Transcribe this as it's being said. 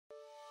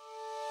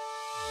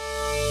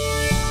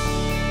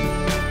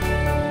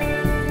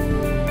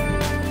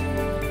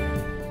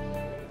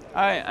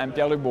Hi, I'm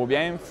Pierre-Luc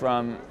Beaubien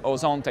from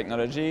Ozone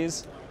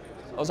Technologies.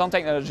 Ozone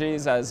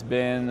Technologies has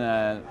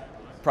been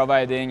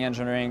providing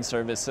engineering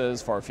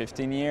services for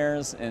 15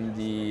 years in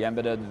the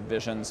embedded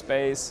vision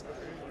space.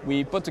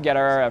 We put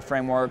together a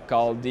framework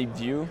called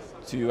DeepView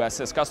to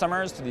assist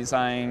customers to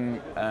design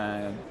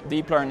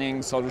deep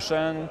learning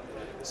solution.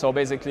 So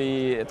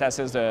basically, it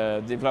assists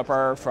the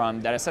developer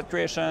from dataset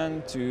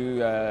creation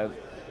to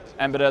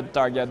embedded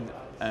target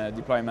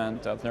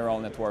deployment of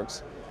neural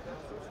networks.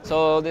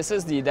 So this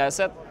is the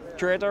dataset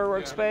creator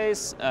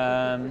workspace.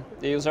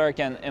 The user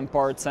can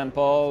import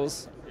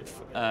samples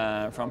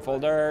from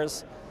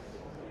folders.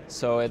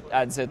 So it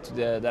adds it to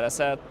the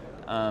dataset.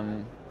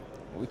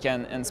 We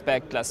can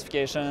inspect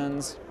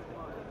classifications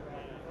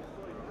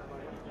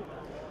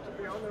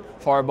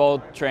for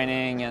both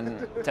training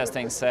and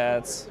testing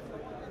sets.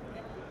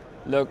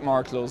 Look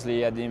more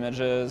closely at the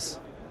images.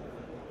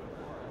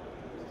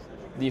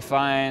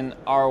 Define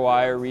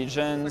ROI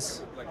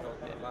regions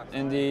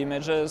in the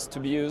images to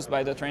be used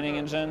by the training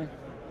engine.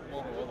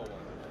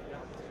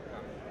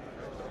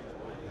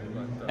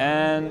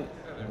 And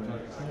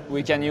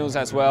we can use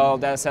as well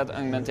dataset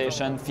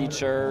augmentation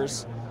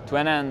features to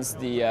enhance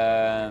the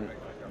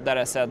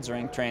dataset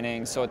during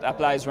training. So it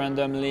applies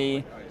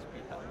randomly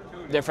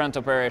different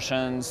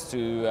operations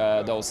to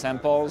those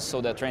samples, so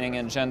the training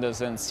engine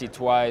doesn't see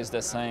twice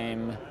the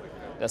same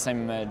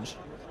image.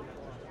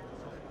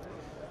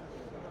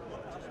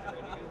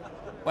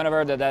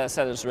 Whenever the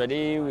dataset is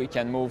ready, we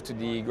can move to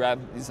the Graph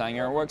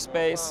Designer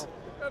workspace.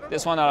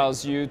 This one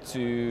allows you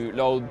to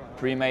load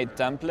pre-made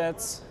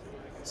templates.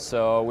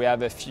 So we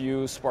have a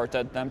few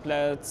supported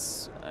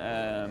templates.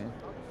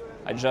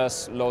 I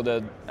just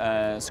loaded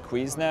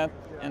SqueezeNet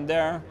in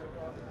there.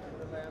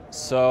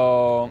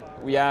 So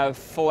we have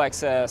full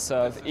access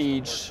of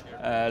each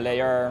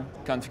layer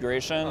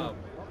configuration,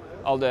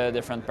 all the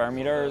different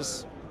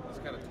parameters.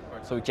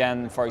 So we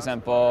can, for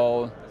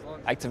example,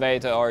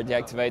 activate or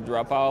deactivate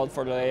dropout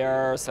for the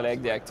layer,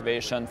 select the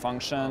activation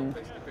function,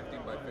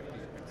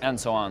 and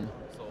so on.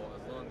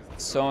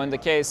 So in the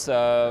case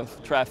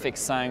of traffic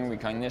sign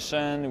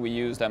recognition, we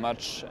used a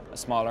much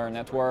smaller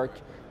network.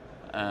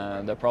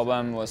 The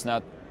problem was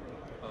not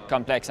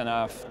complex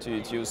enough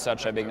to use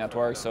such a big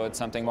network, so it's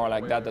something more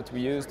like that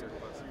we used.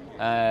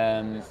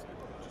 The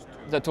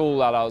tool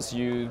allows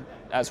you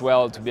as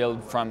well to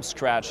build from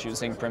scratch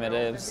using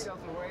primitives.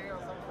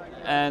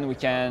 And we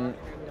can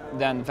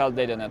then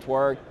validate the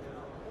network,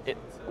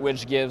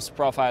 which gives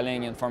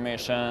profiling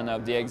information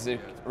of the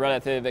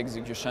relative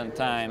execution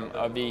time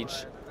of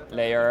each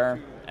layer,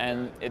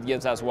 and it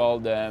gives as well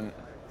the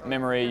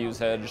memory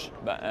usage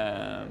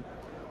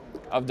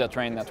of the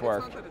trained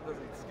network.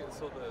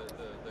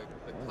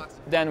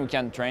 Then we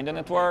can train the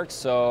network.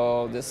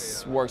 So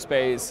this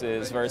workspace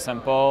is very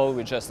simple.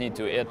 We just need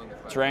to hit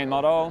train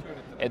model.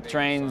 It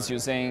trains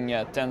using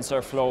a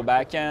TensorFlow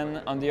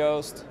backend on the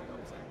host.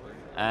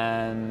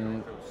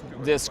 And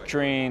this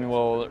screen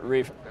will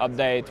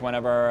update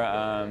whenever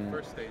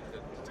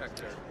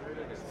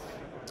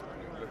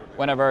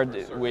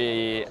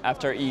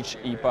after each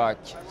epoch.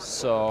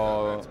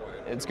 So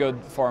it's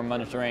good for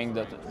monitoring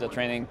the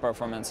training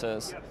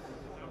performances.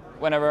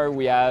 Whenever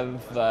we have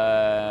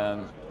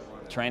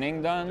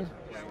training done,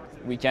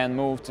 we can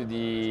move to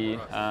the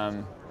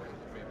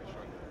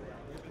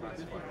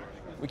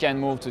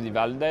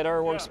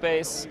validator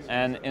workspace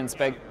and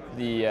inspect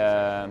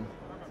the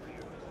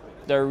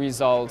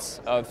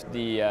results of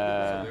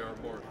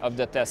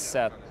the test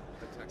set.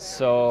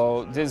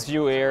 So this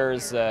view here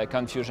is a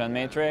confusion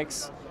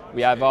matrix.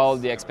 We have all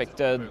the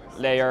expected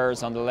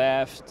layers on the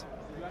left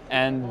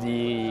and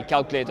the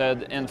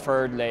calculated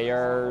inferred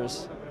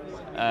layers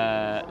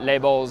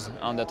labels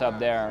on the top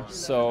there.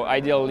 So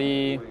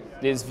ideally,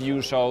 this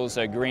view shows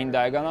a green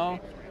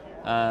diagonal.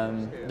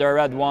 The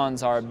red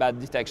ones are bad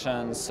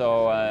detection,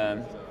 so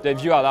the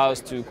view allows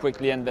to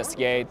quickly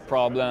investigate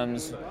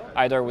problems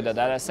either with the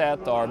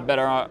dataset or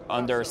better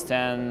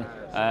understand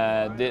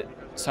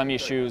some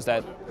issues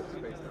that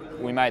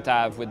we might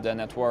have with the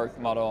network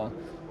model.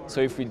 So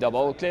if we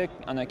double-click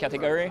on a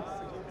category,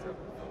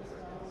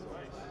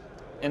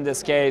 in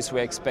this case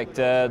we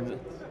expected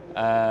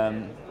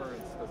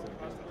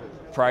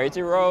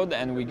priority road,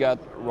 and we got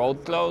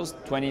road closed.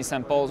 20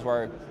 samples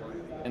were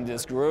in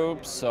this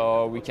group,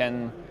 so we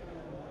can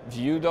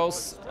view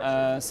those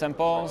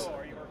samples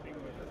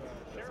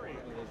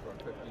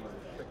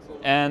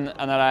and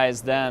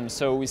analyze them.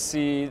 So we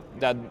see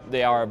that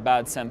they are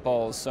bad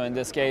samples. So in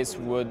this case,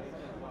 we would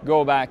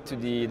go back to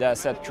the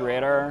dataset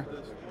creator,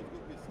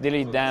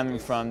 delete them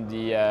from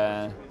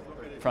the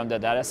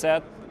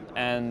dataset,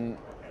 and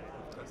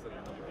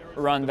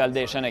run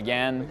validation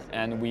again,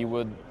 and we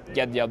would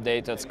get the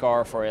updated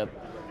score for it.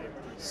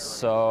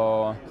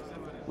 So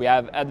we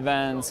have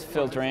advanced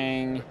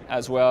filtering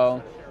as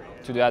well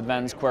to do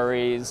advanced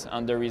queries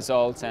on the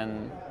results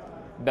and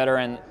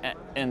better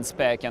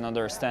inspect and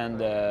understand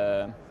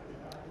the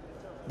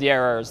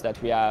errors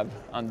that we have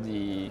on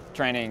the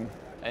training,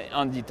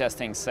 on the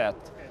testing set.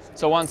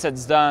 So once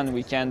it's done,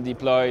 we can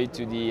deploy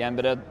to the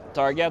embedded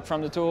target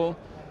from the tool.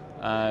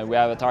 We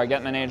have a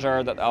target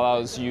manager that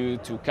allows you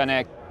to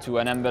connect to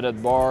an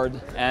embedded board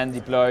and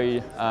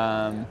deploy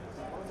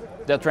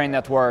the train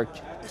network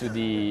to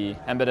the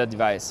embedded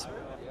device.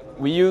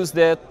 We used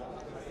it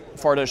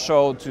for the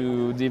show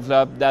to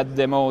develop that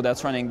demo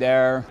that's running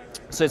there.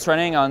 So it's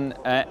running on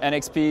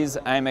NXP's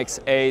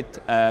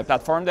IMX8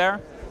 platform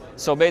there.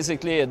 So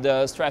basically it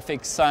does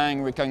traffic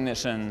sign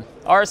recognition.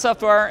 Our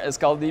software is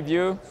called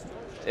DeepView.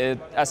 It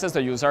assists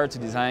the user to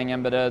design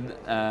embedded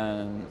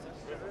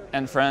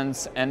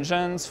inference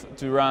engines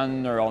to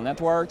run neural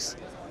networks.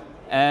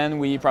 And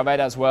we provide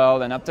as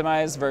well an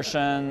optimized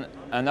version,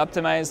 an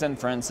optimized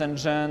inference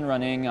engine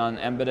running on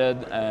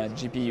embedded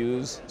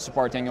GPUs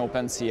supporting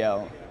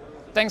OpenCL.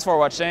 Thanks for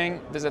watching.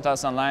 Visit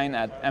us online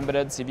at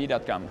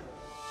embeddedcv.com.